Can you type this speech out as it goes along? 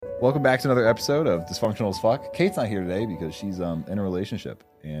Welcome back to another episode of Dysfunctional as Fuck. Kate's not here today because she's in a relationship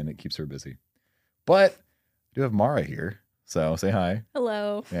and it keeps her busy. But I do have Mara here, so say hi.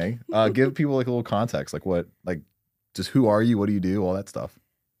 Hello. Okay. Give people like a little context, like what, like just who are you, what do you do, all that stuff.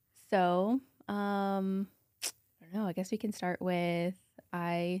 So, I don't know. I guess we can start with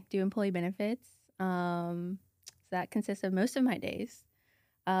I do employee benefits. So that consists of most of my days.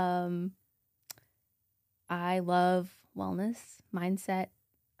 I love wellness, mindset.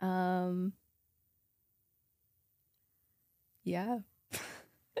 Yeah.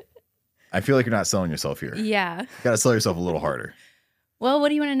 I feel like you're not selling yourself here. Yeah. You gotta sell yourself a little harder. Well, what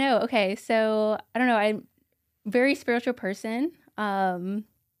do you want to know? Okay, so I don't know. I'm a very spiritual person. I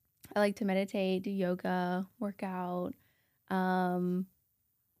like to meditate, do yoga, work out. I don't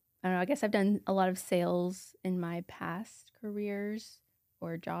know. I guess I've done a lot of sales in my past careers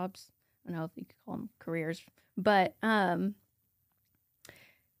or jobs. I don't know if you could call them careers, but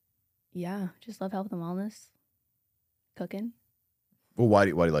yeah, just love health and wellness, cooking. Well, why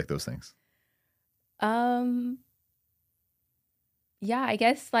do you like those things? Yeah, I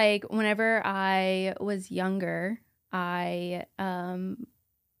guess like whenever I was younger, I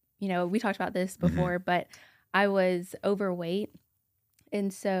we talked about this before, but I was overweight.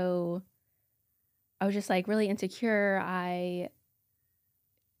 And so I was just like really insecure. I,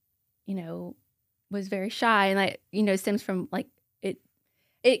 was very shy, and stems from like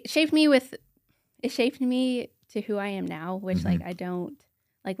it shaped me to who I am now, which like I don't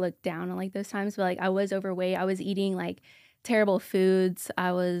like look down on like those times, but like I was overweight. I was eating like terrible foods. I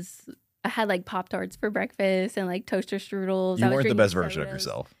had like Pop-Tarts for breakfast and like toaster strudels. You I was weren't the drinking best version of sodas.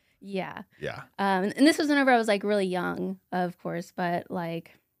 yourself. Yeah. Yeah. And this was whenever I was like really young, of course, but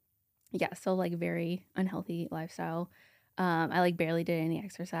like, yeah, so like very unhealthy lifestyle. I like barely did any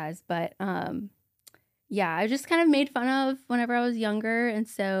exercise, but yeah, I just kind of made fun of whenever I was younger. And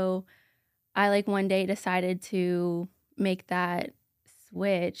so I like one day decided to make that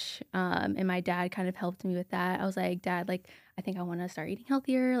switch. And my dad kind of helped me with that. I was like, Dad, like, I think I want to start eating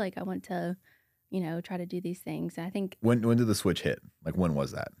healthier. Like I want to, try to do these things. And I think When did the switch hit? Like when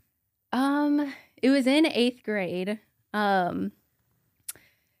was that? it was in 8th grade.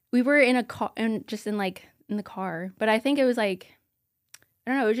 We were in a car and just in the car, but I think it was like,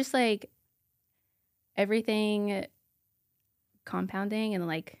 I don't know, it was just like everything compounding and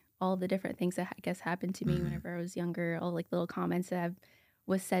like all the different things that I guess happened to me whenever I was younger, all like little comments that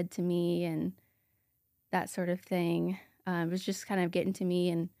was said to me and that sort of thing. It was just kind of getting to me,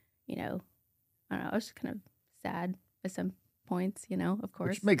 and I don't know, I was just kind of sad at some points, of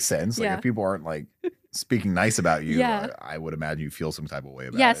course. Which makes sense. Like if people aren't like speaking nice about you, I would imagine you feel some type of way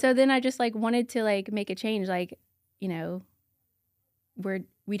about it. Yeah, so then I just like wanted to like make a change, like, we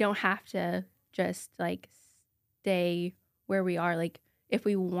don't have to just like stay where we are. Like if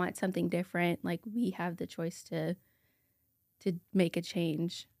we want something different, like we have the choice to make a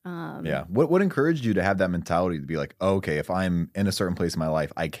change. Yeah. What encouraged you to have that mentality to be like, oh, okay, if I'm in a certain place in my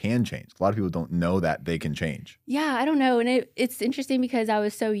life, I can change? A lot of people don't know that they can change. Yeah, I don't know. And it's interesting because I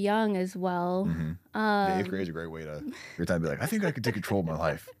was so young as well. The 8th grade is a great way to your time to be like, I think I could take control of my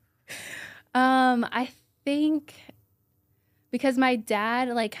life. I think because my dad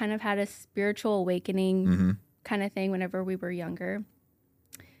like kind of had a spiritual awakening kind of thing whenever we were younger.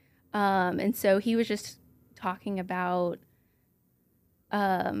 And so he was just talking about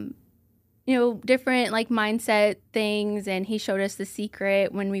different like mindset things, and he showed us The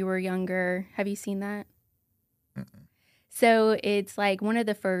Secret when we were younger. Have you seen that? So it's like one of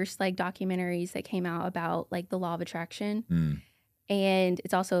the first like documentaries that came out about like the law of attraction. And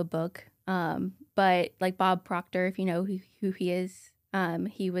it's also a book. But like Bob Proctor, if you know who he is,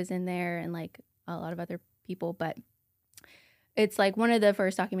 he was in there, and like a lot of other people, but it's like one of the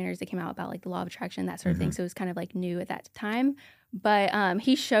first documentaries that came out about like the law of attraction, that sort of thing. So it was kind of like new at that time. But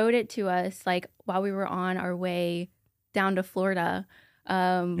he showed it to us like while we were on our way down to Florida. He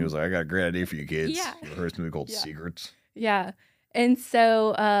was like, I got a great idea for you kids. Yeah. You heard something called Secrets. Yeah. And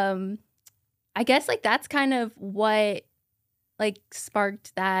so I guess like that's kind of what like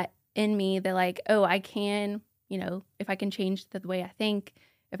sparked that in me, that like, oh, I can, if I can change the way I think,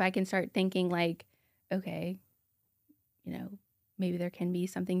 if I can start thinking like, okay, maybe there can be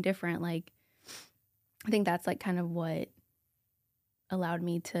something different. Like, I think that's like kind of what allowed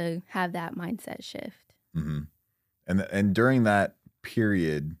me to have that mindset shift. And during that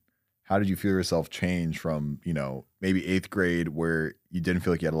period, how did you feel yourself change from, maybe 8th grade where you didn't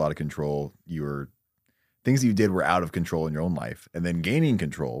feel like you had a lot of control, things that you did were out of control in your own life, and then gaining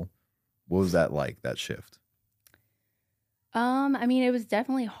control? What was that like, that shift? I mean, it was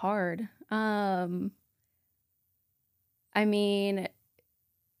definitely hard. I mean,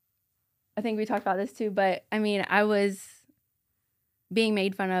 I think we talked about this too, but I mean, I was being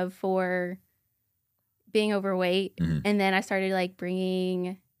made fun of for being overweight, and then I started like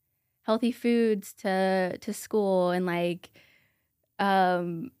bringing healthy foods to school, and like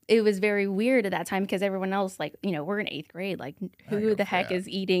it was very weird at that time because everyone else, like, you know, we're in 8th grade, like who the heck is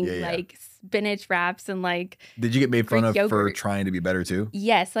eating like spinach wraps and like Did you get made fun of yogurt for trying to be better too?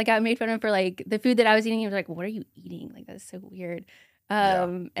 Yes, like I got made fun of for like the food that I was eating. He was like, "What are you eating? Like that's so weird."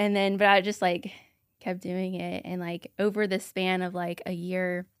 And then, but I just like kept doing it, and like over the span of like a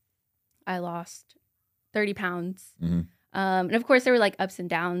year, I lost 30 pounds. And of course, there were like ups and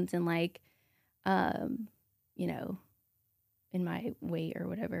downs, and like, you know, in my weight or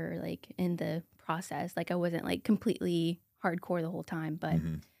whatever, like in the process, like I wasn't like completely hardcore the whole time, but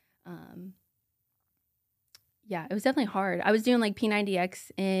yeah, it was definitely hard. I was doing like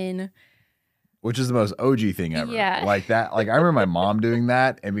P90X in, which is the most OG thing ever. Yeah. Like that. Like I remember my mom doing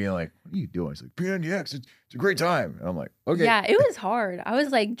that and being like, "What are you doing?" She's like, "P90X, it's a great time." And I'm like, "Okay." Yeah, it was hard. I was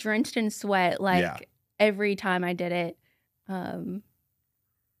like drenched in sweat like every time I did it.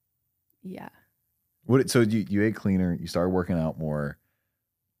 Yeah. So you ate cleaner, you started working out more.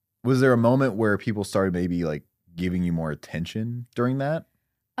 Was there a moment where people started maybe like giving you more attention during that?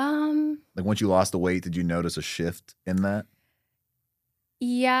 Like once you lost the weight, did you notice a shift in that?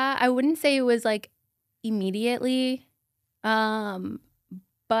 Yeah, I wouldn't say it was like immediately. But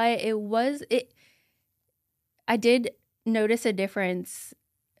I did notice a difference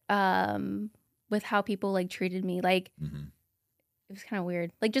with how people like treated me. Like it was kind of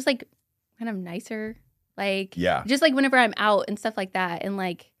weird. Like just like kind of nicer. Like just like whenever I'm out and stuff like that, and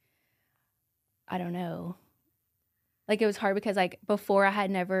like I don't know. Like it was hard because like before I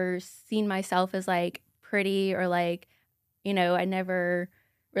had never seen myself as like pretty, or like, you know, I never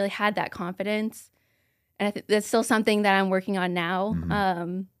really had that confidence. And I think that's still something that I'm working on now.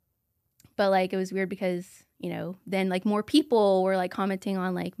 But like it was weird because, you know, then like more people were like commenting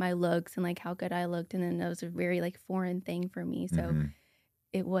on like my looks and like how good I looked, and then that was a very like foreign thing for me. So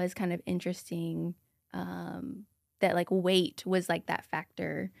it was kind of interesting that like weight was like that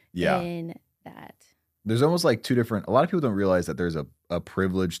factor in that. There's almost like two different, a lot of people don't realize that there's a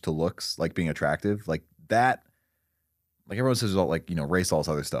privilege to looks, like being attractive, like that. Like everyone says about like, you know, race, all this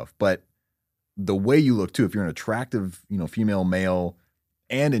other stuff, but the way you look too, if you're an attractive, you know, female, male,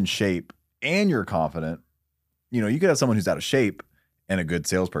 and in shape, and you're confident, you know, you could have someone who's out of shape and a good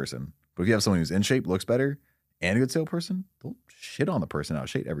salesperson, but if you have someone who's in shape, looks better, and a good salesperson, they'll shit on the person out of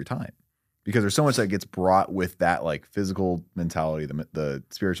shape every time. Because there's so much that gets brought with that, like physical mentality, the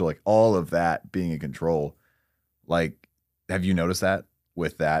spiritual, like all of that being in control. Like, have you noticed that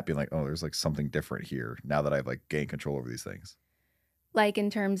with that being like, oh, there's like something different here now that I've like gained control over these things? Like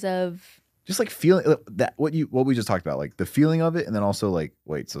in terms of just like feeling that what we just talked about, like the feeling of it, and then also like,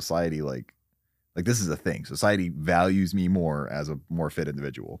 wait, society, like this is a thing. Society values me more as a more fit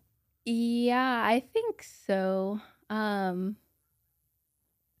individual. Yeah, I think so. Trying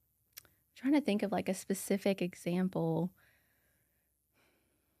to think of like a specific example.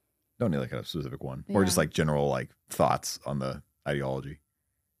 Don't need like a specific one, or just like general like thoughts on the ideology.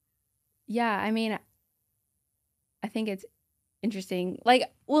 Yeah, I mean, I think it's interesting.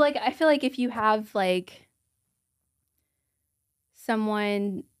 Like, well, like I feel like if you have like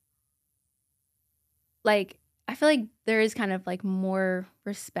someone, like I feel like there is kind of like more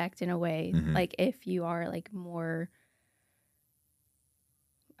respect in a way. Like if you are like more,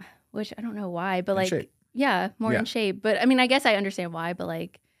 which I don't know why, but like, more in shape. But I mean, I guess I understand why, but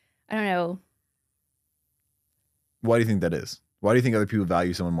like, I don't know. Why do you think that is? Why do you think other people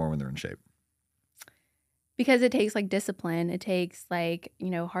value someone more when they're in shape? Because it takes like discipline. It takes like, you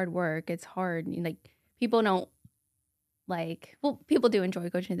know, hard work. It's hard. Like people don't like, well, people do enjoy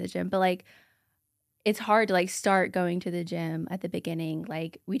going to the gym, but like, it's hard to like start going to the gym at the beginning.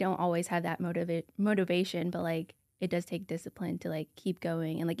 Like we don't always have that motivation, but like, it does take discipline to like keep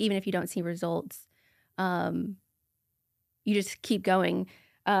going. And like, even if you don't see results, you just keep going.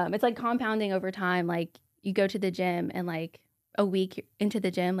 It's like compounding over time. Like you go to the gym and like a week into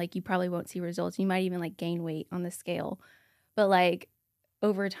the gym, like you probably won't see results. You might even like gain weight on the scale, but like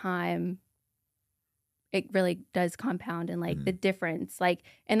over time, it really does compound, and like the difference, like,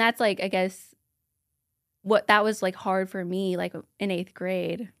 and that's like, I guess what that was like hard for me, like in 8th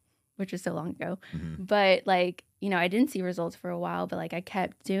grade, which is so long ago, but like, you know, I didn't see results for a while, but like I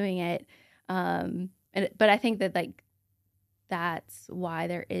kept doing it. But I think that like, that's why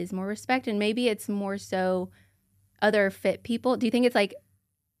there is more respect, and maybe it's more so other fit people. Do you think it's like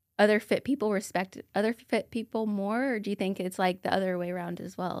other fit people respect other fit people more, or do you think it's like the other way around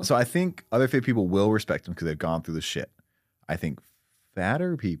as well? So I think other fit people will respect them because they've gone through the shit. I think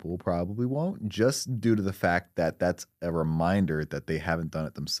fatter people probably won't, just due to the fact that that's a reminder that they haven't done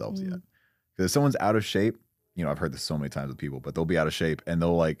it themselves yet. Because if someone's out of shape, you know, I've heard this so many times with people, but they'll be out of shape and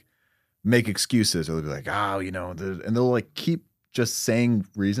they'll like make excuses, or they'll be like, oh, you know, and they'll like keep just saying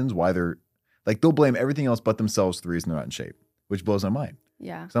reasons why they're like, they'll blame everything else but themselves for the reason they're not in shape, which blows my mind.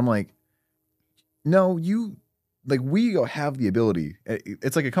 Yeah. So I'm like, no, we have the ability.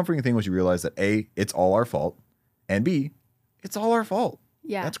 It's like a comforting thing once you realize that A, it's all our fault, and B, it's all our fault.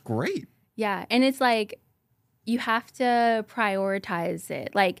 Yeah. That's great. Yeah. And it's like, you have to prioritize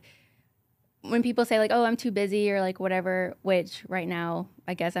it. Like, when people say like, oh, I'm too busy or like whatever, which right now,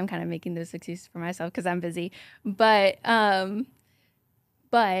 I guess I'm kind of making those excuses for myself because I'm busy. But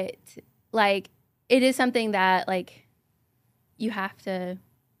like, it is something that like you have to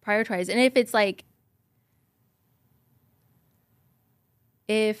prioritize. And if it's like,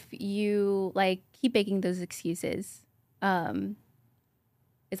 if you like keep making those excuses,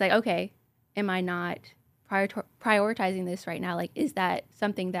 it's like, okay, am I not prioritizing this right now? Like, is that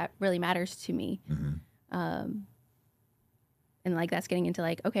something that really matters to me? And like, that's getting into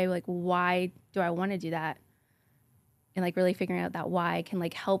like, okay, like, why do I want to do that? And like really figuring out that why can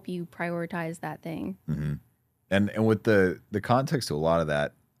like help you prioritize that thing. And with the context to a lot of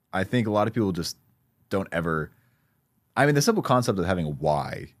that, I think a lot of people just don't ever, I mean, the simple concept of having a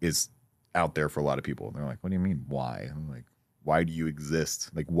why is out there for a lot of people. They're like, what do you mean why? I'm like, why do you exist?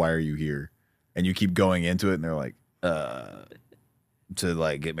 Like, why are you here? And you keep going into it, and they're like, to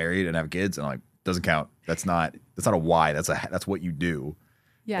like get married and have kids, and I'm like, doesn't count. That's not a why. That's what you do.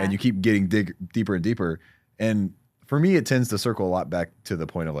 Yeah. And you keep getting deeper and deeper. And for me, it tends to circle a lot back to the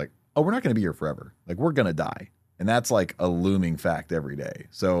point of like, oh, we're not going to be here forever. Like, we're going to die, and that's like a looming fact every day.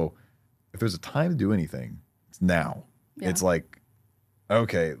 So if there's a time to do anything, it's now. Yeah. It's like,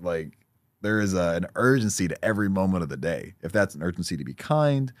 okay, like there is an urgency to every moment of the day. If that's an urgency to be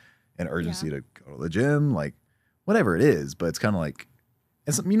kind, an urgency to go to the gym, like whatever it is, but it's kind of like,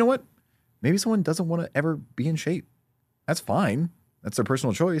 you know what? Maybe someone doesn't want to ever be in shape. That's fine. That's their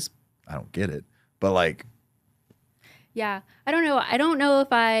personal choice. I don't get it, but like, yeah, I don't know. I don't know if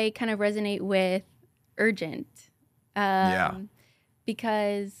I kind of resonate with urgent. Because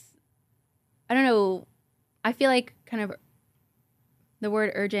I don't know. I feel like kind of the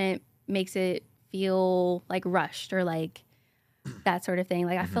word urgent makes it feel like rushed or like that sort of thing.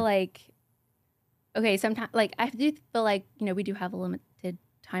 Like, I feel like, okay, sometimes, like, I do feel like, you know, we do have a limited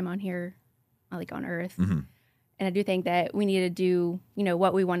time on here, like on Earth. And I do think that we need to do, you know,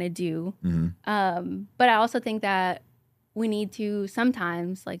 what we want to do. But I also think that we need to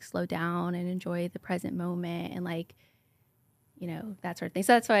sometimes like slow down and enjoy the present moment and like, you know, that sort of thing.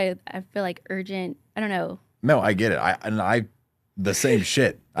 So that's why I feel like urgent. I don't know. No, I get it. I the same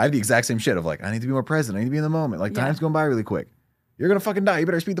shit. I have the exact same shit of like, I need to be more present. I need to be in the moment. Like, time's going by really quick. You're going to fucking die. You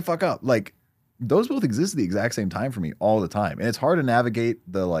better speed the fuck up. Like, those both exist at the exact same time for me all the time. And it's hard to navigate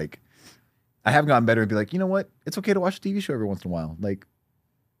the like, I have gotten better and be like, you know what? It's okay to watch a TV show every once in a while. Like,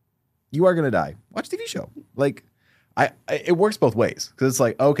 you are going to die. Watch a TV show. Like, it works both ways. Because it's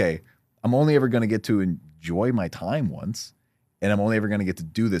like, okay, I'm only ever going to get to enjoy my time once. And I'm only ever going to get to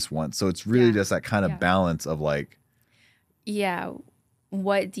do this once. So it's really just that kind of balance of like, yeah,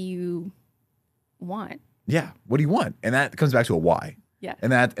 what do you want? Yeah, what do you want? And that comes back to a why. Yeah.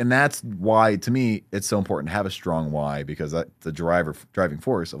 And that's why, to me, it's so important to have a strong why, because that's the driving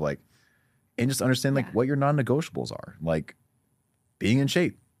force of like, and just understand like what your non-negotiables are. Like being in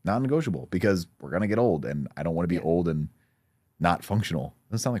shape, non-negotiable, because we're going to get old and I don't want to be old and not functional.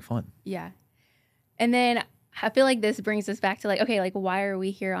 Doesn't sound like fun. Yeah. And then I feel like this brings us back to like, okay, like why are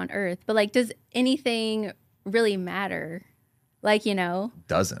we here on Earth? But like, does anything really matter? Like, you know?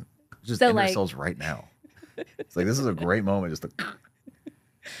 Doesn't. Just end ourselves right now. It's like, this is a great moment just to...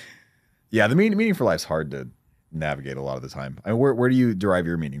 Yeah, the meaning for life's hard to navigate a lot of the time. I mean, where do you derive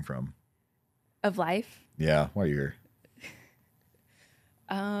your meaning from? Of life? Yeah, why are you here?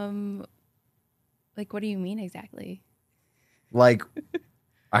 Like, what do you mean exactly? Like,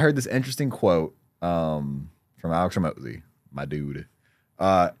 I heard this interesting quote from Alex Ramosi, my dude.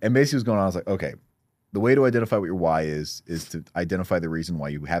 And basically was going on, I was like, okay, the way to identify what your why is to identify the reason why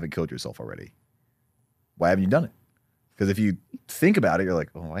you haven't killed yourself already. Why haven't you done it? Because if you think about it, you're like,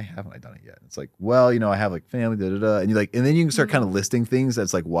 oh, why haven't I done it yet? It's like, well, you know, I have like family, and you like, and then you can start kind of listing things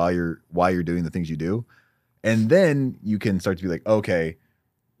that's like why you're doing the things you do, and then you can start to be like, okay,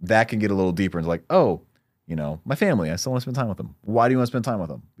 that can get a little deeper and it's like, oh, you know, my family, I still want to spend time with them. Why do you want to spend time with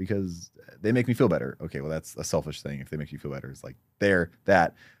them? Because they make me feel better. Okay, well, that's a selfish thing. If they make you feel better, it's like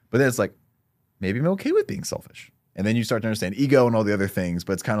that. But then it's like, maybe I'm okay with being selfish, and then you start to understand ego and all the other things.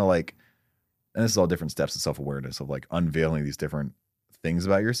 But it's kind of like, and this is all different steps of self-awareness of like unveiling these different things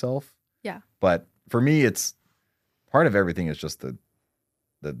about yourself. Yeah. But for me, it's part of everything is just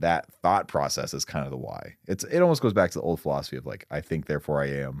that thought process is kind of the why. It almost goes back to the old philosophy of like, I think, therefore I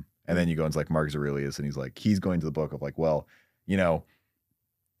am. And then you go into like Marcus Aurelius and he's going to the book of like, well, you know,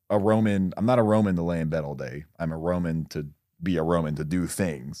 I'm not a Roman to lay in bed all day. I'm a Roman to be a Roman, to do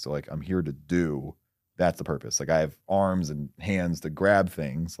things. So like, I'm here to do. That's the purpose. Like I have arms and hands to grab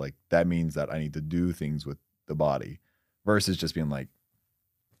things. Like that means that I need to do things with the body versus just being like,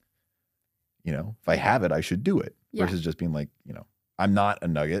 you know, if I have it, I should do it versus just being like, you know, I'm not a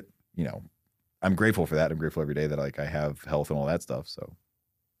nugget, you know, I'm grateful for that. I'm grateful every day that like I have health and all that stuff. So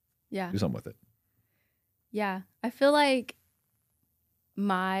do something with it. Yeah. I feel like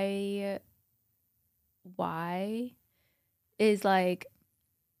my why is like,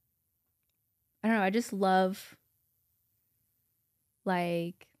 I don't know, I just love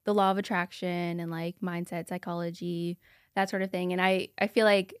like the law of attraction and like mindset, psychology, that sort of thing. And I feel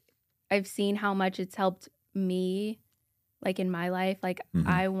like I've seen how much it's helped me like in my life. Like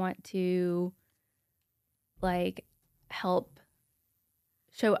I want to like help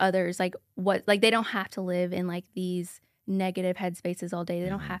show others like what, like they don't have to live in like these negative headspaces all day. They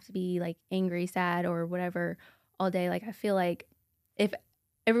don't have to be like angry, sad or whatever all day. Like I feel like if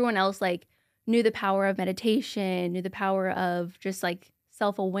everyone else like knew the power of meditation, knew the power of just like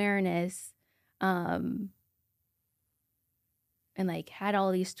self-awareness, and like had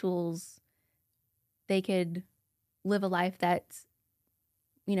all these tools, they could live a life that's,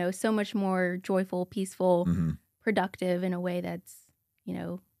 you know, so much more joyful, peaceful, productive in a way that's, you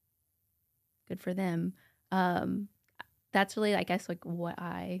know, good for them. That's really, I guess, like what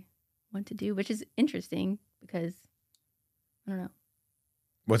I want to do, which is interesting because I don't know.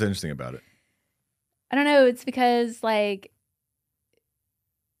 What's interesting about it? I don't know. It's because like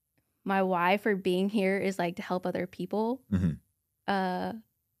my why for being here is like to help other people. But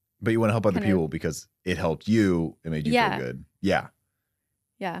you want to help other people because it helped you. It made you feel good. Yeah.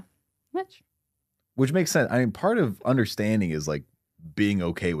 Yeah. Which makes sense. I mean, part of understanding is like being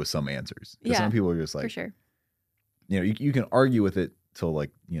okay with some answers. Because some people are just like, for sure. You know, you can argue with it till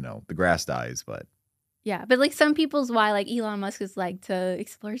like, you know, the grass dies, but. Yeah. But like some people's why, like Elon Musk is like to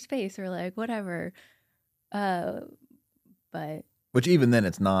explore space or like whatever. But. Which even then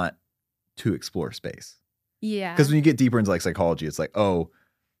it's not to explore space. Yeah. Because when you get deeper into like psychology, it's like, oh,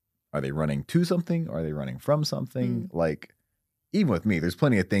 are they running to something? Are they running from something? Like, even with me, there's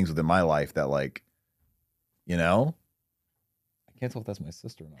plenty of things within my life that like, you know, I can't tell if that's my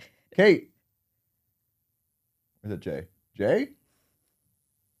sister or not. Kate. Or is it Jay? Jay?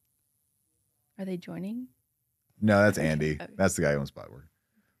 Are they joining? No, that's Andy. Okay. That's the guy who owns Spotwork.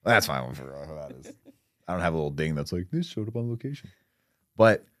 Well, that's fine. I forgot who that is. I don't have a little ding that's like, this showed up on location.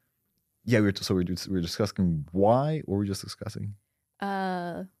 But yeah, we were discussing why, or were we just discussing?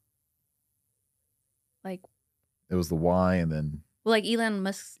 Like it was the why, and then like Elon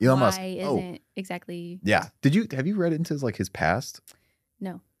Musk's why isn't exactly. Yeah. Have you read into his past?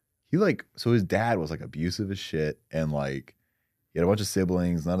 No. So his dad was like abusive as shit, and like he had a bunch of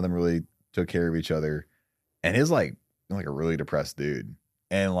siblings. None of them really took care of each other, and his like a really depressed dude.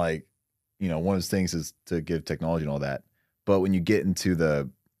 And like, you know, one of his things is to give technology and all that, but when you get into the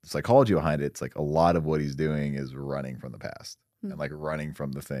psychology behind it, it's like a lot of what he's doing is running from the past and like running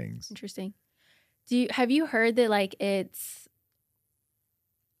from the things. Interesting. Have you heard that like it's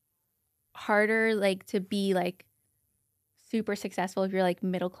harder like to be like super successful if you're like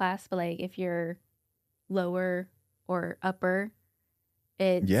middle class, but like if you're lower or upper,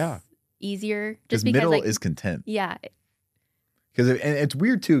 it's easier just because middle like, is content. Yeah. Because and it's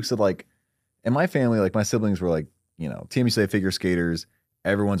weird too. So like in my family, like my siblings were like, you know, Team USA figure skaters.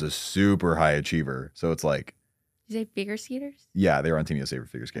 Everyone's a super high achiever. So it's like, you say figure skaters? Yeah, they were on Team USA for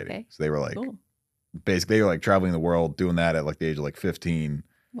figure skating. Okay. So they were like, basically, they were like traveling the world doing that at like the age of like 15.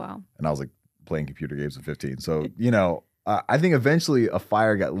 Wow. And I was like playing computer games at 15. So, you know, I think eventually a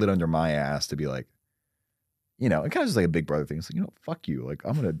fire got lit under my ass to be like, you know, it kind of just like a big brother thing. It's like, you know, fuck you. Like,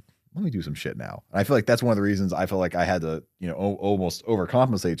 let me do some shit now. And I feel like that's one of the reasons I feel like I had to, you know, almost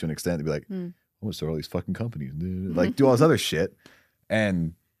overcompensate to an extent to be like, I'm going to start all these fucking companies, dude. Like do all this other shit.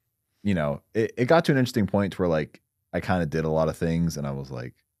 And, you know, it got to an interesting point where like I kind of did a lot of things and I was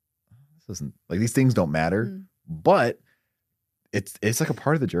like, this isn't like these things don't matter, but it's like a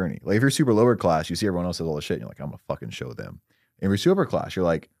part of the journey. Like if you're super lower class, you see everyone else does all the shit and you're like, I'm gonna fucking show them. And if you're super class, you're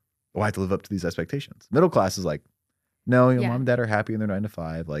like, oh, I have to live up to these expectations. Middle class is like, no, you know, mom and dad are happy in their 9 to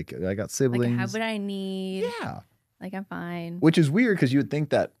 5. Like I got siblings. Like I have what I need. Yeah. Like I'm fine. Which is weird because you would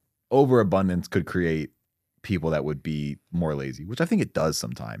think that overabundance could create people that would be more lazy, which I think it does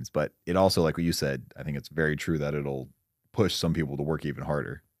sometimes. But it also, like what you said, I think it's very true that it'll push some people to work even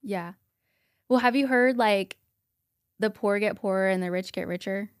harder. Yeah. Well, have you heard like the poor get poorer and the rich get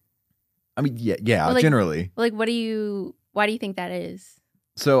richer? I mean, yeah, Well, like, generally. Like, why do you think that is?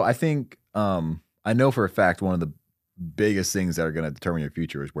 So I think, I know for a fact one of the biggest things that are going to determine your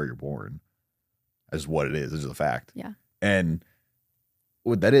future is where you're born. Is what it is. It's just a fact. Yeah. And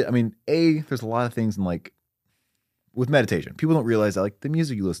what that is, I mean, there's a lot of things in like with meditation. People don't realize that like the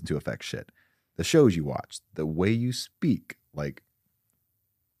music you listen to affects shit. The shows you watch, the way you speak. Like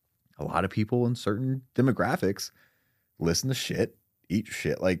a lot of people in certain demographics listen to shit, eat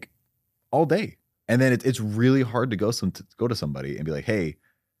shit like all day. And then it's really hard to go to somebody and be like, hey,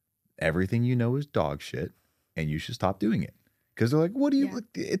 everything you know is dog shit and you should stop doing it. Because they're like, what do you,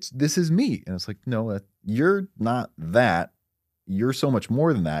 this is me. And it's like, no, you're not that. You're so much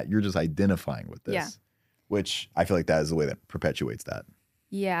more than that. You're just identifying with this. Yeah. Which I feel like that is the way that perpetuates that.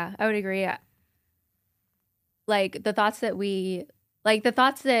 Yeah, I would agree. Like the thoughts that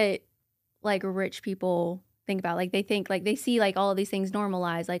like rich people think about, like they think, like they see like all of these things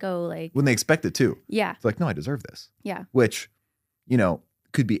normalized, like, oh, like. When they expect it too. Yeah. It's like, no, I deserve this. Yeah. Which,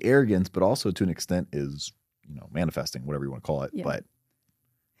 could be arrogance, but also to an extent is, manifesting, whatever you want to call it. Yeah. But.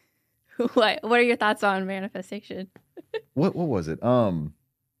 What are your thoughts on manifestation? What was it? I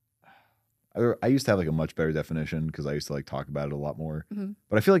used to have like a much better definition because I used to like talk about it a lot more. Mm-hmm.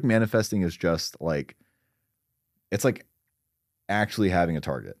 But I feel like manifesting is just like, it's like actually having a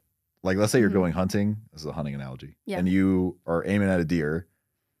target. Like let's say you're going hunting. This is a hunting analogy. Yeah. And you are aiming at a deer.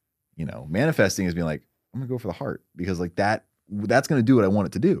 Manifesting is being like, I'm gonna go for the heart because like that's gonna do what I want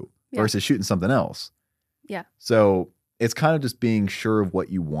it to do versus shooting something else. Yeah. So it's kind of just being sure of what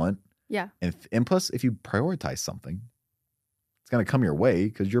you want. Yeah. And plus, if you prioritize something, it's going to come your way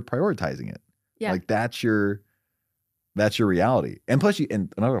because you're prioritizing it. Yeah. Like that's your reality. And plus,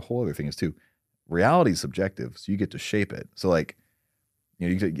 and another whole other thing is too, reality is subjective. So you get to shape it. So like,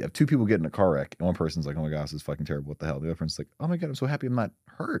 you have two people get in a car wreck and one person's like, oh my gosh, this is fucking terrible. What the hell? The other person's like, oh my God, I'm so happy I'm not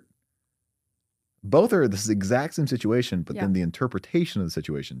hurt. Both are this exact same situation, but then the interpretation of the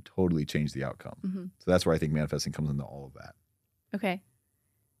situation totally changed the outcome. Mm-hmm. So that's where I think manifesting comes into all of that. Okay.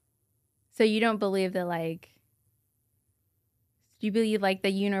 So you don't believe that you believe like the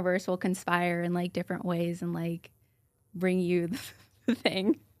universe will conspire in like different ways and like bring you the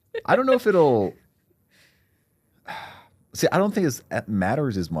thing? I don't know if it'll. See, I don't think it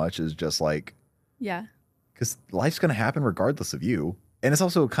matters as much as just like. Yeah. Because life's going to happen regardless of you. And it's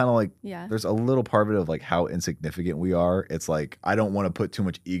also kind of like, there's a little part of it of like how insignificant we are. It's like, I don't want to put too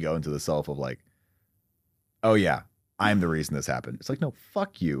much ego into the self of like, oh yeah, I'm the reason this happened. It's like, no,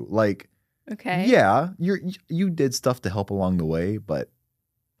 fuck you. Like, okay. Yeah, you did stuff to help along the way, but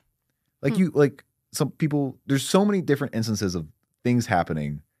like some people, there's so many different instances of things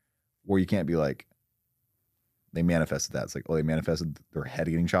happening where you can't be like, they manifested that. It's like, oh, they manifested their head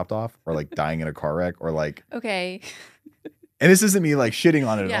getting chopped off or like dying in a car wreck or like. Okay. And this isn't me like shitting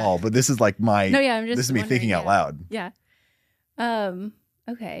on it at all, but this is like this is me thinking out loud. Yeah.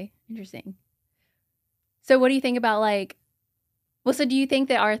 Okay. Interesting. So what do you think about like, so do you think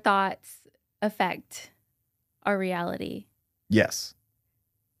that our thoughts affect our reality? Yes.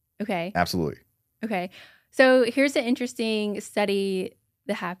 Okay. Absolutely. Okay. So here's an interesting study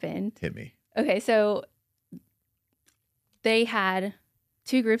that happened. Hit me. Okay. So they had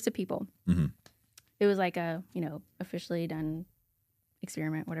two groups of people. Mm-hmm. It was like a, officially done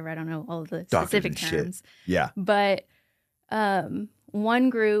experiment, whatever. I don't know all of the specific terms. Shit. Yeah. But one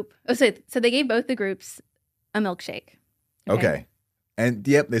group, so they gave both the groups a milkshake. Okay. And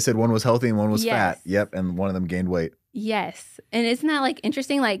yep, they said one was healthy and one was fat. Yep. And one of them gained weight. Yes. And isn't that like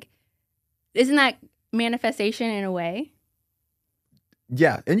interesting? Like, isn't that manifestation in a way?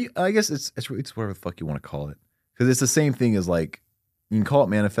 Yeah. And I guess it's whatever the fuck you want to call it. Because it's the same thing as like, you can call it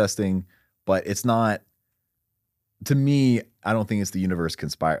manifesting, but it's not, to me, I don't think it's the universe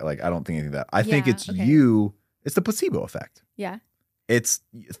conspire. Like, I don't think anything of that. I think it's it's the placebo effect. Yeah. It's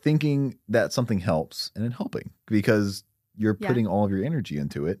thinking that something helps and it helping because you're putting all of your energy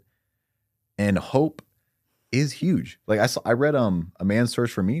into it. And hope is huge. Like I read A Man's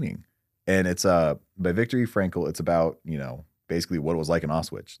Search for Meaning, and it's by Viktor Frankl. It's about, basically what it was like in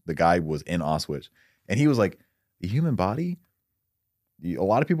Auschwitz. The guy was in Auschwitz and he was like, the human body, a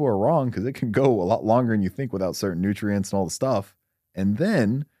lot of people are wrong because it can go a lot longer than you think without certain nutrients and all the stuff. And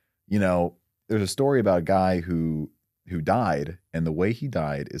then, there's a story about a guy who died, and the way he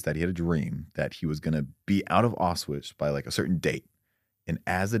died is that he had a dream that he was going to be out of Auschwitz by like a certain date. And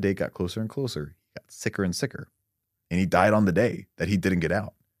as the date got closer and closer, he got sicker and sicker. And he died on the day that he didn't get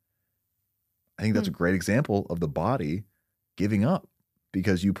out. I think that's a great example of the body giving up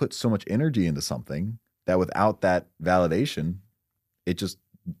because you put so much energy into something that without that validation, it just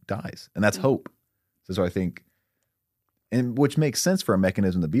dies. And that's hope. So I think, and which makes sense for a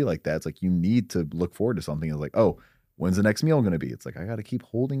mechanism to be like that. It's like you need to look forward to something. It's like, oh, when's the next meal going to be? It's like, I got to keep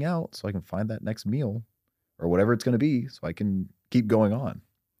holding out so I can find that next meal or whatever it's going to be so I can keep going on.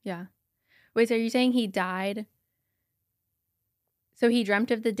 Yeah. Wait, so are you saying he died? So he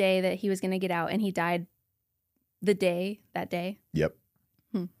dreamt of the day that he was going to get out and he died that day? Yep.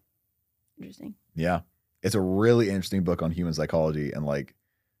 Interesting. Yeah. It's a really interesting book on human psychology and like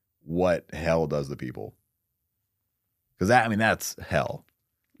what hell does to people. Because that's hell.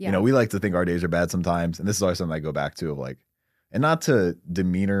 Yeah. You know, we like to think our days are bad sometimes. And this is always something I go back to of like, and not to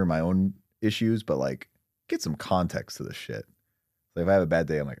demeanor my own issues, but like get some context to this shit. So if I have a bad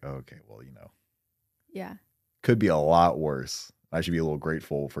day, I'm like, oh, okay, well, Yeah. could be a lot worse. I should be a little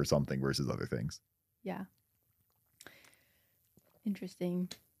grateful for something versus other things. Yeah. Interesting.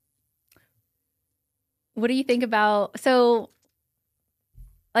 What do you think about, so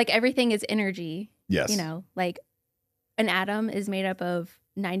like everything is energy. Yes. Like an atom is made up of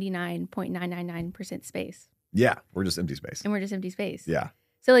 99.999% space. Yeah. We're just empty space. And we're just empty space. Yeah.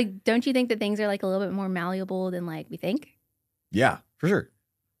 So like, don't you think that things are like a little bit more malleable than like we think? Yeah, for sure.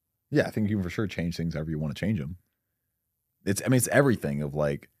 Yeah, I think you can for sure change things however you want to change them. It's everything of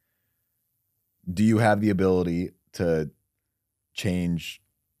like, do you have the ability to change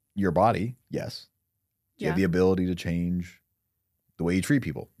your body? Yes. Do you have the ability to change the way you treat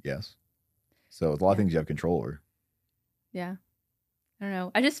people? Yes. So it's a lot of things you have control over. Yeah. I don't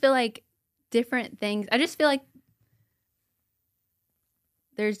know. I just feel like different things. I just feel like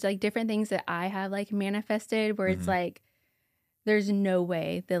there's like different things that I have like manifested where it's like, there's no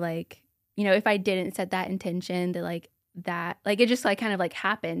way that like, if I didn't set that intention that like that, like it just like kind of like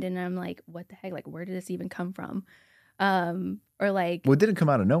happened. And I'm like, what the heck? Like, where did this even come from? Or like, well, it didn't come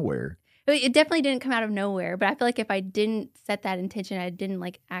out of nowhere. It definitely didn't come out of nowhere. But I feel like if I didn't set that intention, I didn't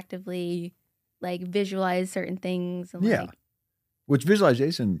like actively like visualize certain things. And, yeah. Which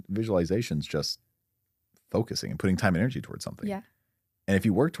visualization's just focusing and putting time and energy towards something. Yeah. And if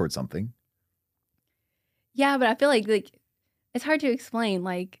you work towards something. Yeah, but I feel like it's hard to explain.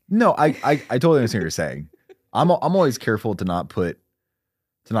 Like, no, I totally understand what you're saying. I'm always careful to not put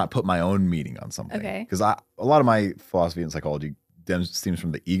my own meaning on something. Okay. Because a lot of my philosophy and psychology stems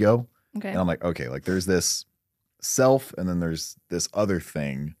from the ego. Okay. And I'm like, okay, like there's this self and then there's this other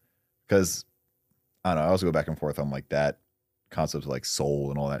thing. Because I don't know, I also go back and forth on like that concept of like soul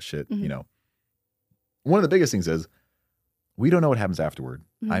and all that shit. One of the biggest things is we don't know what happens afterward.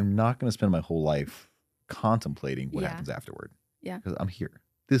 I'm not going to spend my whole life contemplating what happens afterward. Yeah. Because I'm here.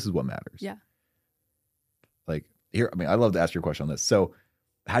 This is what matters. Yeah. Like here, I'd love to ask you a question on this. So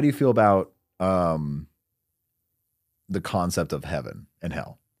how do you feel about the concept of heaven and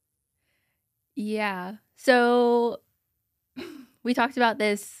hell? Yeah. So we talked about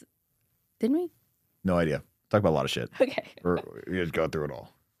this, didn't we? No idea. Talk about a lot of shit. Okay. Or we just go through it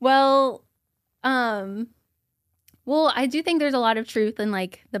all. Well, I do think there's a lot of truth in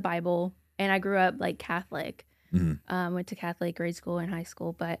like the Bible, and I grew up like Catholic. Went to Catholic grade school and high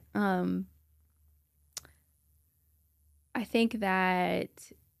school, but I think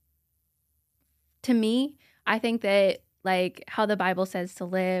that to me, I think that like how the Bible says to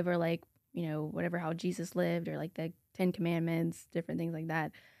live, or like, whatever, how Jesus lived, or like the 10 Commandments, different things like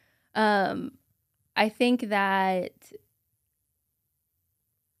that. I think that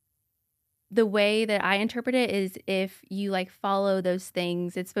the way that I interpret it is if you like follow those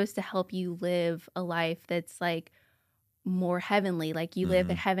things, it's supposed to help you live a life that's like more heavenly, like you live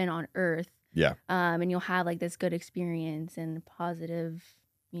in heaven on earth. Yeah. And you'll have like this good experience and positive,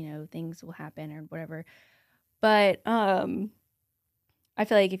 things will happen or whatever. But I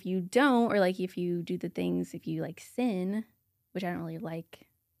feel like if you don't, or like if you do the things, if you like sin, which I don't really like,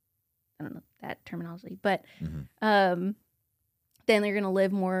 I don't know that terminology, but then you're going to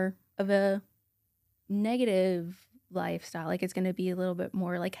live more of a negative lifestyle. Like it's going to be a little bit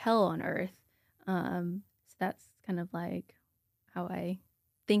more like hell on earth. So that's kind of like how I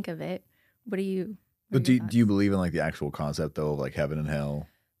think of it. What do you? But do you believe in like the actual concept though of like heaven and hell?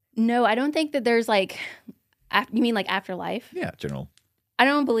 No, I don't think that there's like. You mean like afterlife? Yeah, general. I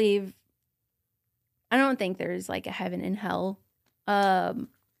don't think there's like a heaven and hell. I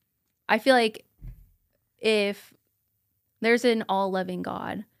feel like if there's an all-loving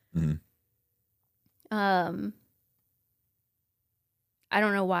God, I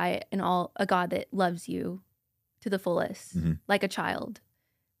don't know why a God that loves you to the fullest, like a child,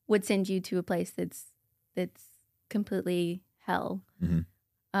 would send you to a place that's completely hell.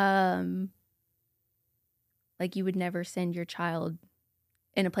 Like you would never send your child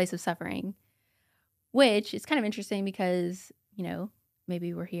in a place of suffering. which is kind of interesting because,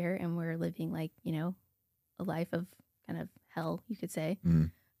 maybe we're here and we're living like, a life of kind of hell, you could say.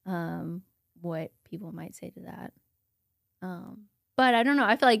 What people might say to that. But I don't know.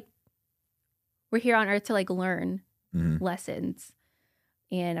 I feel like we're here on earth to like learn lessons.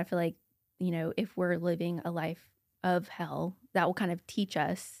 And I feel like, if we're living a life of hell, that will kind of teach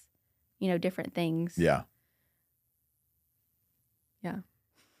us, different things. Yeah. Yeah.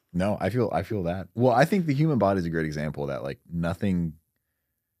 No, I feel that. Well, I think the human body is a great example of that. Like nothing,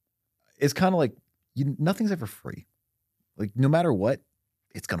 it's kind of like nothing's ever free. Like no matter what,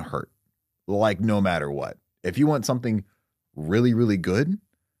 it's going to hurt. Like no matter what. If you want something really, really good,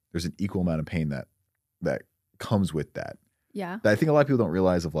 there's an equal amount of pain that comes with that. Yeah. That I think a lot of people don't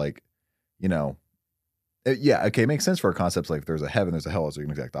realize of like, it makes sense for our concepts. Like if there's a heaven, there's a hell. It's an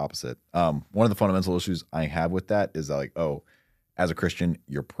exact opposite. One of the fundamental issues I have with that is that like, oh, as a Christian,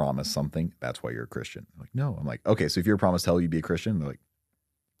 you're promised something. That's why you're a Christian. I'm like, no. I'm like, okay, so if you're promised hell, you'd be a Christian. They're like,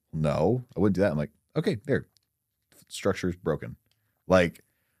 no, I wouldn't do that. I'm like, okay, there. Structure's broken. Like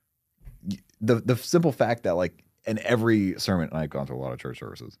the simple fact that like in every sermon, and I've gone to a lot of church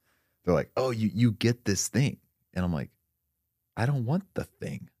services, they're like, oh, you get this thing. And I'm like, I don't want the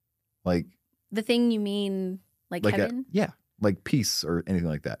thing. Like the thing you mean like heaven? Like peace or anything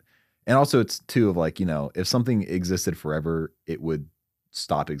like that. And also it's too of like, if something existed forever, it would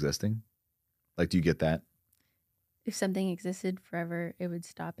stop existing. Like, do you get that? If something existed forever, it would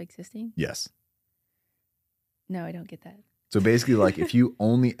stop existing? Yes. No, I don't get that. So basically like if you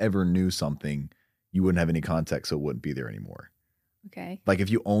only ever knew something, you wouldn't have any context, so it wouldn't be there anymore. Okay. Like if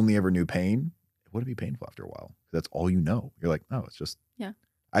you only ever knew pain, it wouldn't be painful after a while. That's all you know. You're like, no, it's just,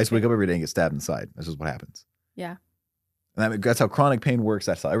 I just wake up every day and get stabbed inside. That's just what happens. Yeah. And that's how chronic pain works.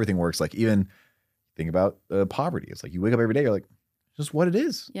 That's how everything works. Like even think about poverty. It's like you wake up every day, you're like, just what it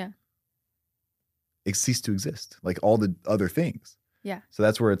is. Yeah. It ceased to exist. Like all the other things. Yeah. So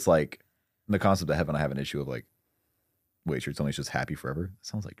that's where it's like the concept of heaven, I have an issue of like, wait, you're telling me it's just happy forever? That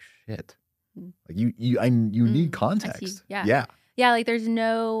sounds like shit. Like you need context. Yeah. Yeah. Yeah. Like there's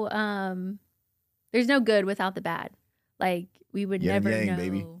no good without the bad. Like we would Yin and never yang, know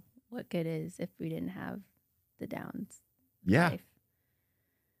baby. what good is if we didn't have the downs. Yeah. Life.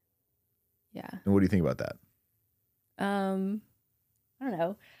 Yeah. And what do you think about that? I don't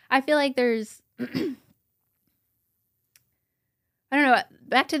know. I feel like there's I don't know.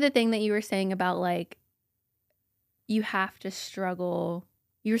 Back to the thing that you were saying about like you have to struggle.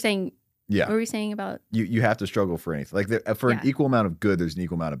 You were saying, yeah. What were you saying about? You have to struggle for anything. Like for an equal amount of good, there's an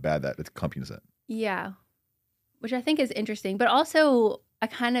equal amount of bad that accompanies it. Yeah. Which I think is interesting. But also, I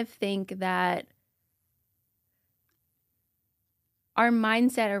kind of think that our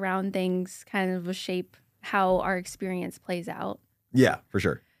mindset around things kind of will shape how our experience plays out. Yeah, for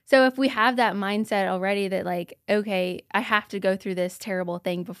sure. So if we have that mindset already that like, okay, I have to go through this terrible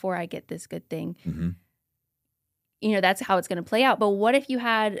thing before I get this good thing, that's how it's going to play out. But what if you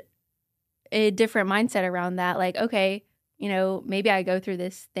had a different mindset around that? Like, okay, maybe I go through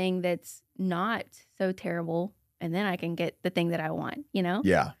this thing that's not so terrible and then I can get the thing that I want,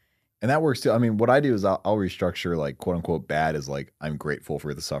 Yeah. And that works too. I mean, what I do is I'll restructure like quote unquote bad as like, I'm grateful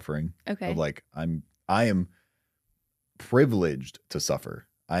for the suffering. Okay. Of like, I am privileged to suffer.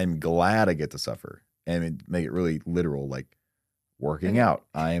 I'm glad I get to suffer, and make it really literal, like working out.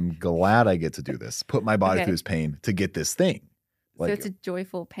 I am glad I get to do this. Put my body through this pain to get this thing. Like, so it's a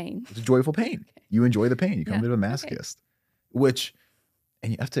joyful pain. It's a joyful pain. Okay. You enjoy the pain. You come to a masochist,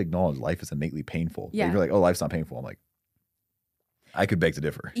 and you have to acknowledge life is innately painful. Yeah. Like, you're like, oh, life's not painful. I'm like, I could beg to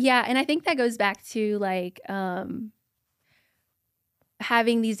differ. Yeah, and I think that goes back to like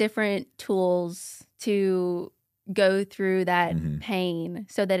having these different tools to go through that pain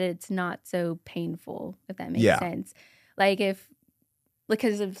so that it's not so painful, if that makes sense. Like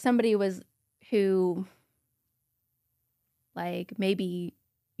because if somebody was who like maybe,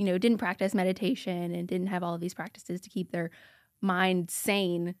 didn't practice meditation and didn't have all of these practices to keep their mind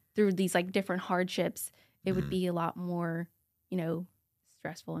sane through these like different hardships, it would be a lot more,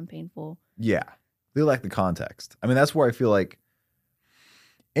 stressful and painful. Yeah. They lack the context. I mean, that's where I feel like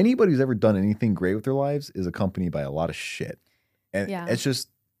anybody who's ever done anything great with their lives is accompanied by a lot of shit. And it's just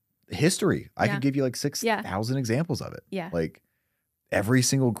history. I could give you like 6,000 examples of it. Yeah. Like every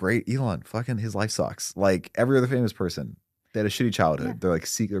single great Elon, fucking his life sucks. Like every other famous person, they had a shitty childhood. Yeah. They're like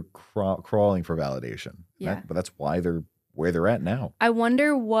they're crawling for validation. Yeah. But that's why they're where they're at now. I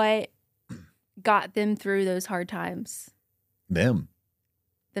wonder what got them through those hard times.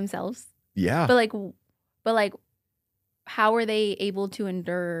 Themselves. Yeah. But like how are they able to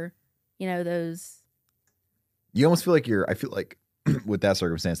endure, those? You almost feel like I feel like with that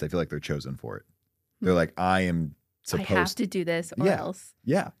circumstance, I feel like they're chosen for it. They're like, I am I have supposed to do this or Yeah. else.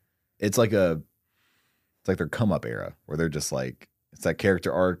 Yeah. It's like their come up era where they're just like, it's that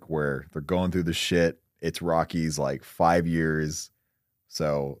character arc where they're going through the shit. It's Rocky's like 5 years.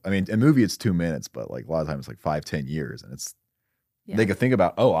 So, I mean, in a movie it's 2 minutes, but like a lot of times it's like 5, 10 years. And it's, they could think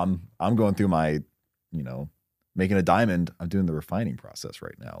about, oh, I'm going through my, making a diamond. I'm doing the refining process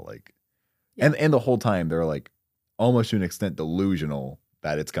right now. Like, and the whole time they're like almost to an extent delusional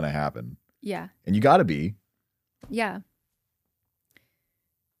that it's going to happen. Yeah. And you got to be. Yeah.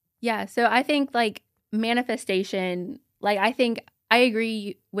 Yeah. So I think like manifestation, like I think I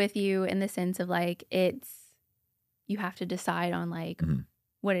agree with you in the sense of like you have to decide on like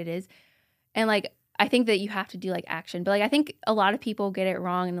what it is. And like I think that you have to do like action. But like I think a lot of people get it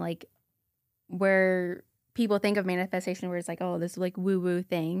wrong and like where people think of manifestation where it's like, oh, this like woo-woo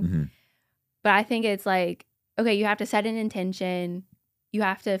thing. But I think it's like, okay, you have to set an intention. You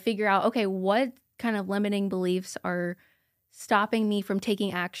have to figure out, okay, what kind of limiting beliefs are stopping me from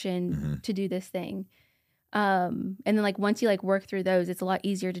taking action to do this thing. And then like once you like work through those, it's a lot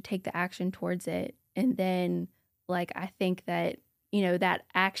easier to take the action towards it. And then like I think that, that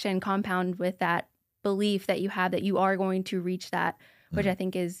action compound with that belief that you have that you are going to reach that, which I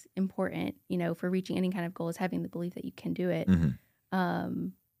think is important, for reaching any kind of goal is having the belief that you can do it. I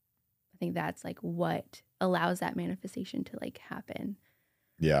think that's like what allows that manifestation to like happen.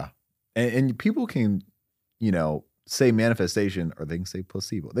 Yeah. And people can, say manifestation or they can say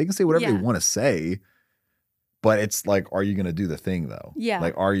placebo. They can say whatever they want to say, but it's like, are you going to do the thing though? Yeah.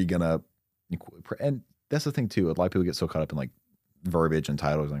 Like, are you going to, and that's the thing too. A lot of people get so caught up in like verbiage and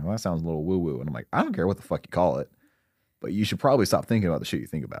titles. Like, well, that sounds a little woo woo. And I'm like, I don't care what the fuck you call it, but you should probably stop thinking about the shit you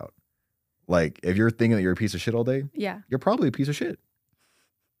think about. Like, if you're thinking that you're a piece of shit all day, you're probably a piece of shit.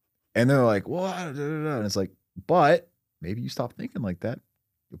 And they're like, well, and it's like, but maybe you stop thinking like that.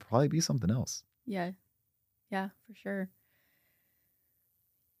 You'll probably be something else. Yeah. Yeah, for sure.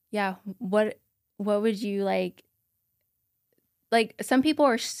 Yeah. What would you like some people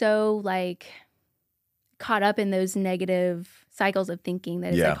are so like caught up in those negative cycles of thinking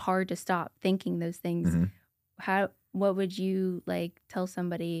that it's like hard to stop thinking those things. What would you like tell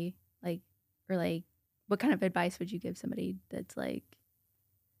somebody like, or like, what kind of advice would you give somebody that's like,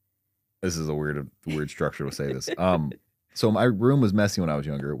 this is a weird structure to say this. So my room was messy when I was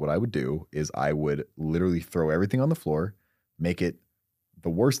younger. What I would do is I would literally throw everything on the floor, make it the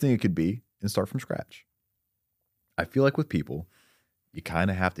worst thing it could be, and start from scratch. I feel like with people, you kind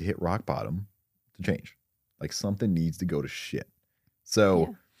of have to hit rock bottom to change. Like something needs to go to shit.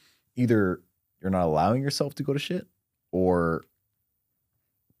 So either you're not allowing yourself to go to shit or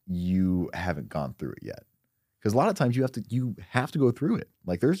you haven't gone through it yet. Because a lot of times you have to go through it.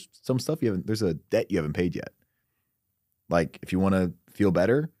 Like there's some stuff there's a debt you haven't paid yet. Like if you want to feel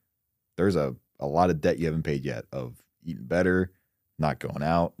better, there's a lot of debt you haven't paid yet of eating better, not going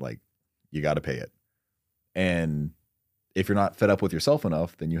out. Like you got to pay it. And if you're not fed up with yourself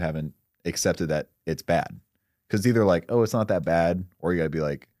enough, then you haven't accepted that it's bad. Because either like, oh, it's not that bad, or you got to be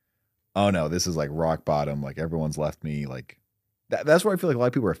like, oh no, this is like rock bottom. Like everyone's left me. Like that's where I feel like a lot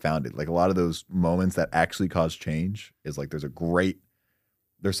of people are founded. Like a lot of those moments that actually cause change is like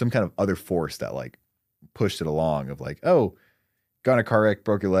there's some kind of other force that like pushed it along of like, oh, got in a car wreck,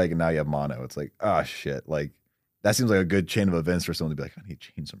 broke your leg, and now you have mono. It's like, oh shit. Like that seems like a good chain of events for someone to be like, I need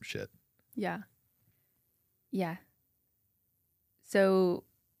to change some shit. Yeah. Yeah. So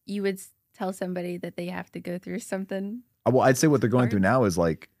you would tell somebody that they have to go through something? Well, I'd say what they're going through now is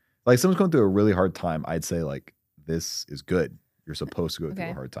like someone's going through a really hard time. I'd say like, this is good. You're supposed to go through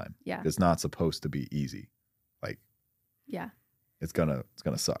a hard time. Yeah. It's not supposed to be easy. Like, yeah, it's gonna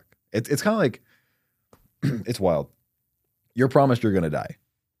suck. It's kind of like, it's wild. You're promised you're gonna die.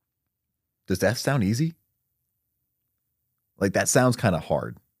 Does that sound easy? Like that sounds kind of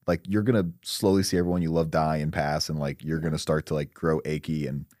hard. Like you're gonna slowly see everyone you love die and pass, and like you're gonna start to like grow achy,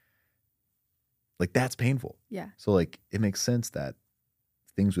 and like that's painful. Yeah. So like it makes sense that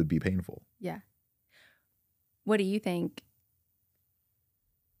things would be painful. Yeah. What do you think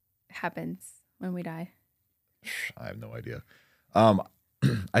happens when we die? I have no idea.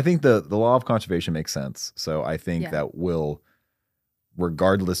 I think the law of conservation makes sense. So I think that will,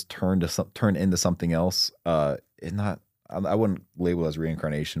 regardless, turn into something else. I wouldn't label it as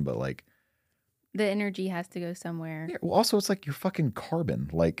reincarnation, but like the energy has to go somewhere. Yeah, well, also it's like you're fucking carbon.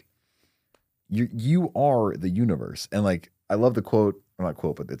 Like you are the universe, and like I love the quote. Or not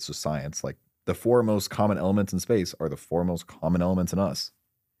quote, but it's just science. Like the four most common elements in space are the four most common elements in us.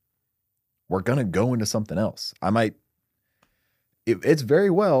 We're gonna go into something else. It's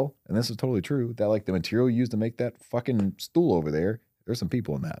very well, and this is totally true, that like the material used to make that fucking stool over there, there's some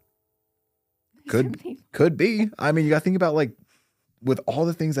people in that. Could be. I mean, you got to think about like with all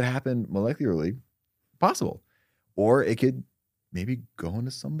the things that happen molecularly, possible, or it could maybe go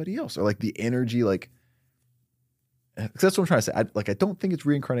into somebody else, or like the energy, like. Because that's what I'm trying to say. I don't think it's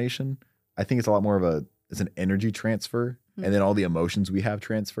reincarnation. I think it's a lot more of it's an energy transfer, and then all the emotions we have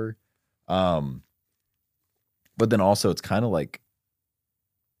transfer. But then also it's kind of like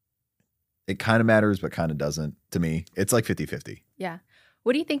it kind of matters, but kind of doesn't to me. It's like 50-50. Yeah.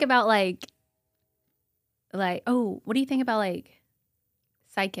 What do you think about what do you think about like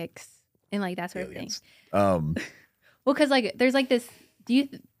psychics and like that sort Aliens. of thing? Well, because like there's like this. Do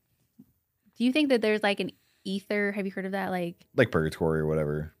you think that there's like an ether? Have you heard of that? Like purgatory or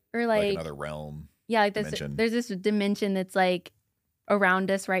whatever, or like another realm. Yeah, like dimension. There's this dimension that's like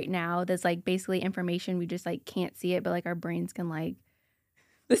around us right now. That's like basically information we just like can't see it, but like our brains can like.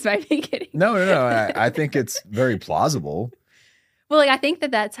 This might be kidding. No. I think it's very plausible. Well, like I think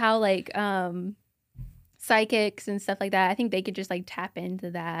that's how like psychics and stuff like that. I think they could just like tap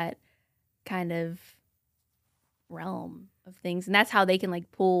into that kind of realm of things, and that's how they can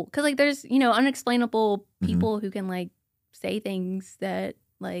like pull. Because like there's unexplainable people who can like say things that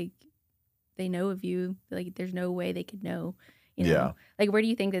like they know of you. Like there's no way they could know. Yeah. Like where do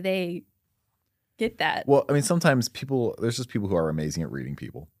you think that they get that? Well, I mean, sometimes there's just people who are amazing at reading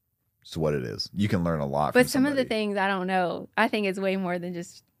people. It's what it is. You can learn a lot from But some somebody. of the things I don't know. I think it's way more than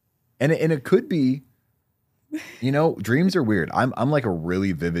just. And it could be, dreams are weird. I'm like a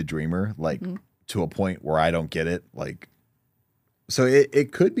really vivid dreamer, like to a point where I don't get it. Like, so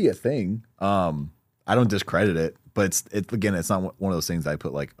it could be a thing. I don't discredit it, but it's not one of those things that I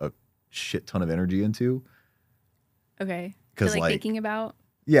put like a shit ton of energy into. Okay. Because like thinking about.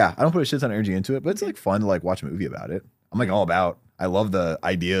 Yeah, I don't put a shit ton of energy into it, but it's like fun to like watch a movie about it. I'm like all about. I love the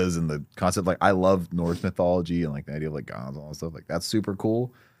ideas and the concept. Like I love Norse mythology and like the idea of like gods and all that stuff. Like that's super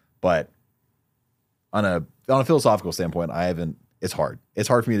cool. But on a philosophical standpoint, it's hard. It's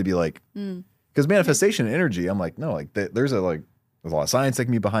hard for me to be like, because manifestation and energy, I'm like, no, like there's a lot of science that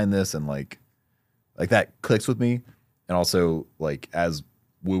can be behind this, and like that clicks with me. And also like as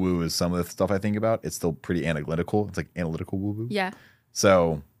woo woo is some of the stuff I think about, it's still pretty analytical. It's like analytical woo woo. Yeah.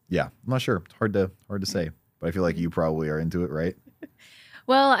 So yeah, I'm not sure. It's hard to say, but I feel like you probably are into it, right?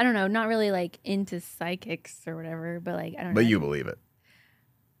 Well, I don't know. Not really like into psychics or whatever, but like I don't know. But you believe it.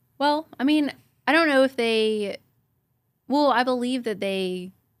 Well, I mean, I don't know if they. Well, I believe that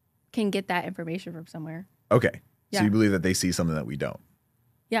they can get that information from somewhere. Okay. Yeah. So you believe that they see something that we don't.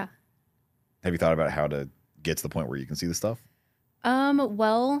 Yeah. Have you thought about how to get to the point where you can see the stuff?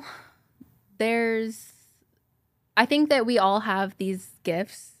 Well, I think that we all have these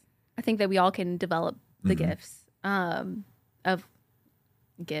gifts. I think that we all can develop the gifts of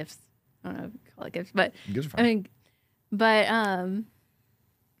gifts. I don't know if you call it gifts, but Gifts are fine.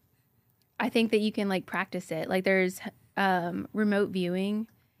 I think that you can like practice it. Like there's remote viewing,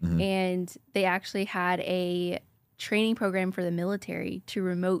 and they actually had a training program for the military to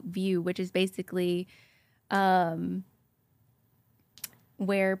remote view, which is basically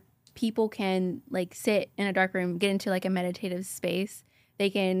where people can like sit in a dark room, get into like a meditative space. They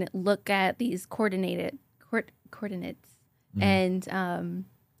can look at these coordinates, and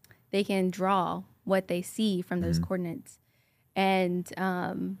they can draw what they see from those coordinates. And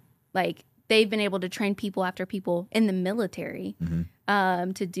like they've been able to train people after people in the military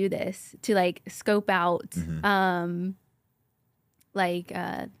to do this, to like scope out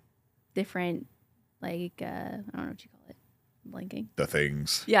different I don't know what you call it. I'm blanking. The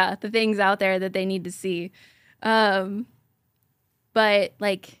things. Yeah, the things out there that they need to see. But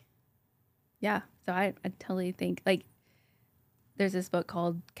like, yeah, so I totally think like there's this book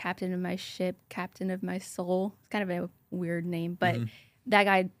called Captain of My Ship, Captain of My Soul. It's kind of a weird name, but that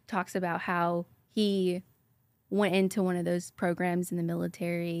guy talks about how he went into one of those programs in the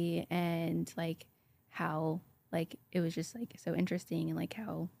military, and like how like it was just like so interesting, and like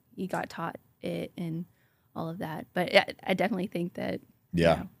how he got taught it and all of that. But yeah, I definitely think that.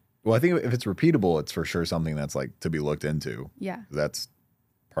 Yeah. You know, Well, I think if it's repeatable, it's for sure something that's like to be looked into. yeah. That's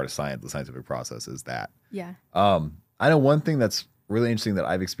part of science. The scientific process is that. Yeah. I know one thing that's really interesting that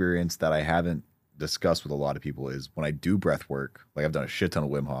I've experienced that I haven't discussed with a lot of people is when I do breath work, like I've done a shit ton of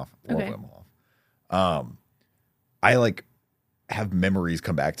Wim Hof. I love Okay. Wim Hof. I like have memories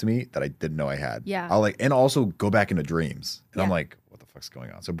come back to me that I didn't know I had. Yeah. I'll like, and also go back into dreams. And I'm Yeah. like, what the fuck's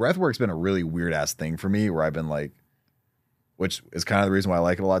going on? So breath work's been a really weird ass thing for me where I've been like, which is kind of the reason why I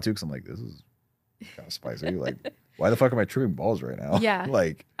like it a lot too. Cause I'm like, this is kind of spicy. Like, why the fuck am I tripping balls right now? Yeah.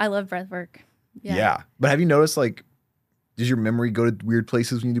 Like, I love breath work. yeah. But have you noticed like, does your memory go to weird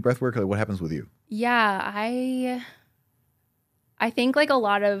places when you do breath work? Like what happens with you? Yeah, I think like a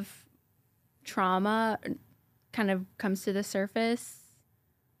lot of trauma kind of comes to the surface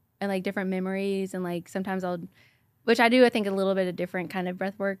and like different memories and like sometimes which I do, I think a little bit of different kind of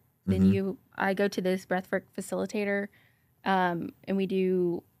breath work than you. I go to this breath work facilitator and we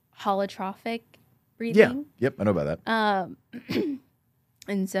do holotropic breathing. Yeah. Yep. I know about that.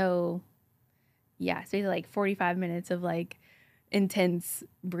 And so, yeah, so like 45 minutes of like intense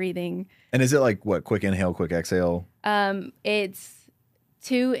breathing. And is it like what? Quick inhale, quick exhale? It's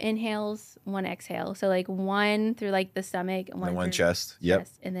 2 inhales, 1 exhale. So like 1 through like the stomach and And 1 through chest. Yep.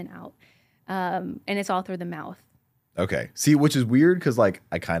 and then out. And it's all through the mouth. Okay. See, which is weird because like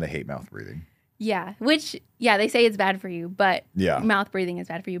I kind of hate mouth breathing. Yeah. Which, yeah, they say it's bad for you, but Yeah. mouth breathing is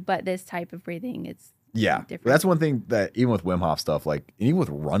bad for you. But this type of breathing, it's different. That's one thing that even with Wim Hof stuff, like, and even with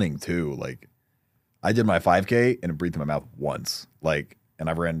running too, like I did my 5K and breathed in my mouth once. Like, and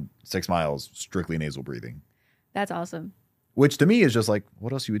I've ran 6 miles strictly nasal breathing. That's awesome. Which to me is just like,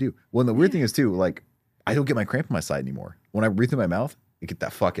 what else you would do? Well, and the weird thing is too, like, I don't get my cramp in my side anymore. When I breathe through my mouth, I get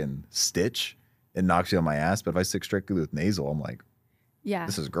that fucking stitch. It knocks you on my ass. But if I stick strictly with nasal, I'm like, Yeah.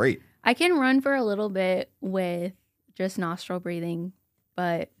 this is great. I can run for a little bit with just nostril breathing,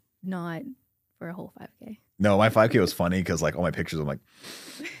 but not for a whole 5K. No, my 5K was funny because like all my pictures, I'm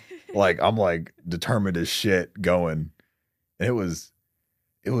like I'm like determined as shit going. And it was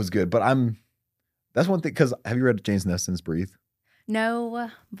good. But that's one thing, because have you read James Neston's Breathe? No,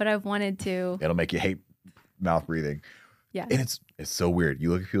 but I've wanted to. It'll make you hate mouth breathing. Yeah. And it's so weird.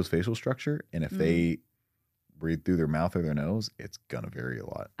 You look at people's facial structure, and if they breathe through their mouth or their nose, it's gonna vary a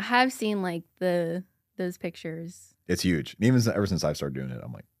lot. I have seen like those pictures. It's huge. And even ever since I've started doing it,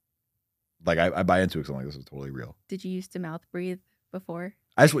 I'm like I buy into it because I'm like, this is totally real. Did you used to mouth breathe before?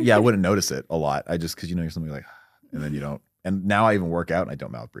 I wouldn't notice it a lot. I just, because you're something like, and then you don't. And now I even work out and I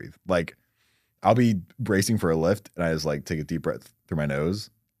don't mouth breathe. Like I'll be bracing for a lift and I just like take a deep breath through my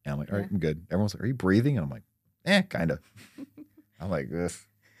nose and I'm like, all right, I'm good. Everyone's like, are you breathing? And I'm like, kind of. I'm like, if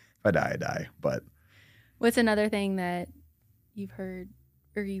I die, I die. But what's another thing that you've heard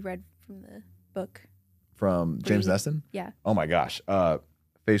or you read from the book? From James Neston? Yeah. Oh my gosh.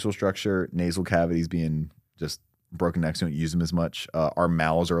 Facial structure, nasal cavities being just broken necks, don't use them as much. Our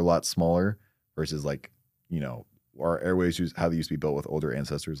mouths are a lot smaller versus like, our airways how they used to be built with older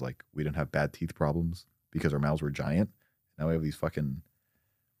ancestors. Like we didn't have bad teeth problems because our mouths were giant. Now we have these fucking,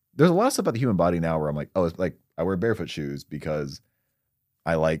 there's a lot of stuff about the human body now where I'm like, oh, it's like I wear barefoot shoes because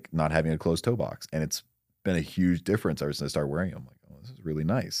I like not having a closed toe box. And it's been a huge difference ever since I started wearing them. I'm like, oh, this is really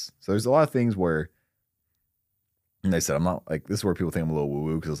nice. So there's a lot of things where, and I said, I'm not like, this is where people think I'm a little woo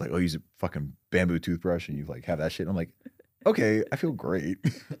woo because it's like, oh, you use a fucking bamboo toothbrush and you like have that shit. And I'm like, okay, I feel great.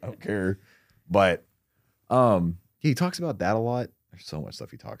 I don't care. But he talks about that a lot. There's so much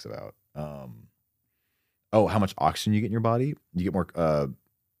stuff he talks about. How much oxygen you get in your body. You get more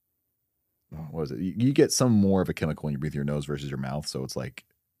what is it? You get some more of a chemical when you breathe through your nose versus your mouth. So it's like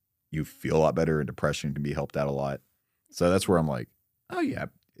you feel a lot better and depression can be helped out a lot. So that's where I'm like, oh yeah,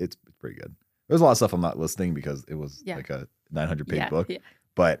 it's pretty good. There's a lot of stuff I'm not listing because it was like a 900-page book. Yeah.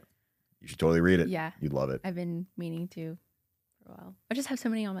 But you should totally read it. Yeah. You'd love it. I've been meaning to for a while. I just have so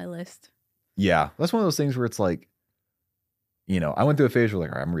many on my list. Yeah. That's one of those things where it's like, I went through a phase where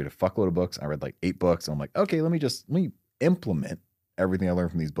like, all right, I'm going to read a fuckload of books. I read like 8 books. And I'm like, okay, let me implement everything I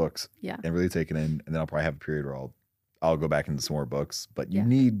learned from these books. Yeah. And really take it in. And then I'll probably have a period where I'll go back into some more books. But you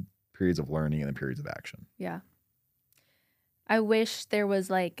need periods of learning and then periods of action. Yeah. I wish there was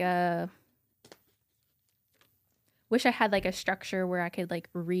like wish I had like a structure where I could like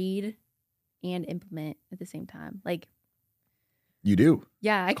read and implement at the same time. Like you do.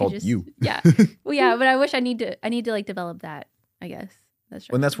 Yeah, I could just you. Yeah. Well, yeah, but I wish I need to like develop that, I guess.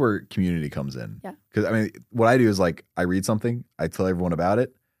 And that's where community comes in. Yeah. Because I mean, what I do is like I read something, I tell everyone about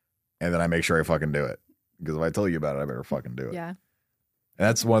it, and then I make sure I fucking do it. Because if I tell you about it, I better fucking do it. Yeah. And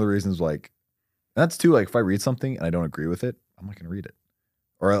that's one of the reasons like that's too, like if I read something and I don't agree with it, I'm not gonna read it.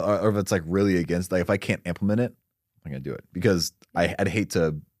 Or if it's like really against, like if I can't implement it, I'm gonna do it. Because I'd hate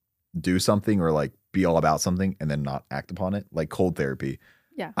to do something or like be all about something and then not act upon it. Like cold therapy.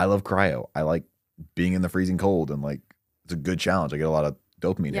 Yeah. I love cryo. I like being in the freezing cold and like it's a good challenge. I get a lot of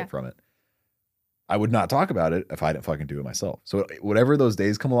dopamine hit from it. I would not talk about it if I didn't fucking do it myself. So whatever those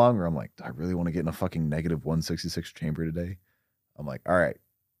days come along where I'm like, do I really want to get in a fucking negative 166 chamber today? I'm like, all right,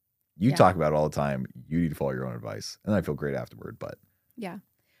 you talk about it all the time. You need to follow your own advice. And I feel great afterward, but. Yeah.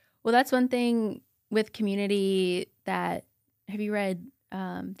 Well, that's one thing with community that, have you read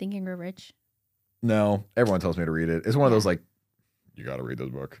Think and Grow Rich? No, everyone tells me to read it. It's one of those like, you got to read this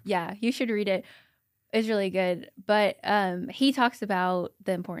book. Yeah, you should read it. It's really good. But he talks about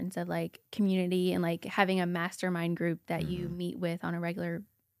the importance of like community and like having a mastermind group that you meet with on a regular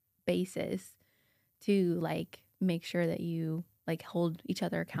basis to like make sure that you like hold each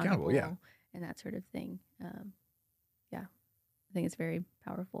other accountable, and that sort of thing. Yeah, I think it's very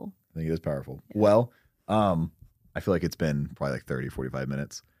powerful. I think it is powerful. Yeah. Well, I feel like it's been probably like 30, 45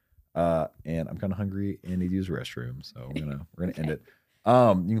 minutes. And I'm kind of hungry and need to use the restroom. So we're gonna end it.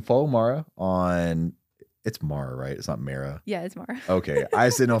 You can follow Mara on, it's Mara, right? It's not Mara. Yeah, it's Mara. Okay. I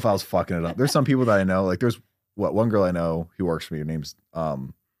just didn't know if I was fucking it up. There's some people that I know, like there's one girl I know who works for me. Her name's,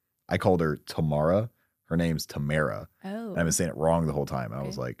 I called her Tamara. Her name's Tamara. Oh. And I've been saying it wrong the whole time. I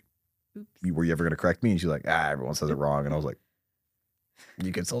was like, oops. Were you ever going to correct me? And she's like, everyone says it wrong. And I was like,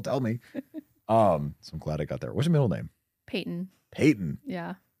 you can still tell me. So I'm glad I got there. What's your middle name? Peyton. Peyton.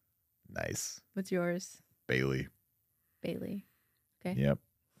 Yeah. Nice. What's yours? Bailey. Bailey. Okay. Yep.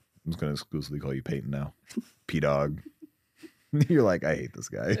 I'm just going to exclusively call you Peyton now. P-Dog. You're like, I hate this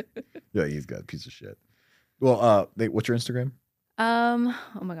guy. Yeah, he's got a piece of shit. Well, what's your Instagram? Oh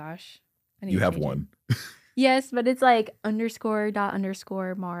my gosh. You have one. Yes, but it's like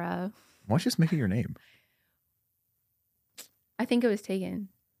 _._Mara. Why don't you just make it your name? I think it was taken.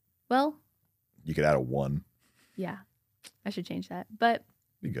 Well, you could add a 1. Yeah. I should change that. But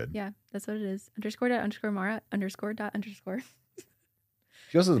be good. Yeah, that's what it is. _._Mara _._.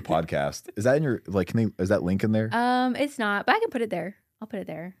 She also has a podcast. Is that in your is that link in there? It's not, but I can put it there. I'll put it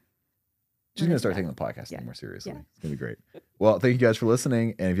there. She's gonna start taking the podcast more seriously. Yeah. It's gonna be great. Well, thank you guys for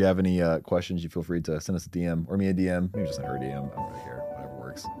listening. And if you have any questions, you feel free to send us a DM or me a DM. Maybe just send her a DM. I don't really care. Whatever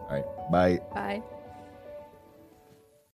works. All right. Bye. Bye.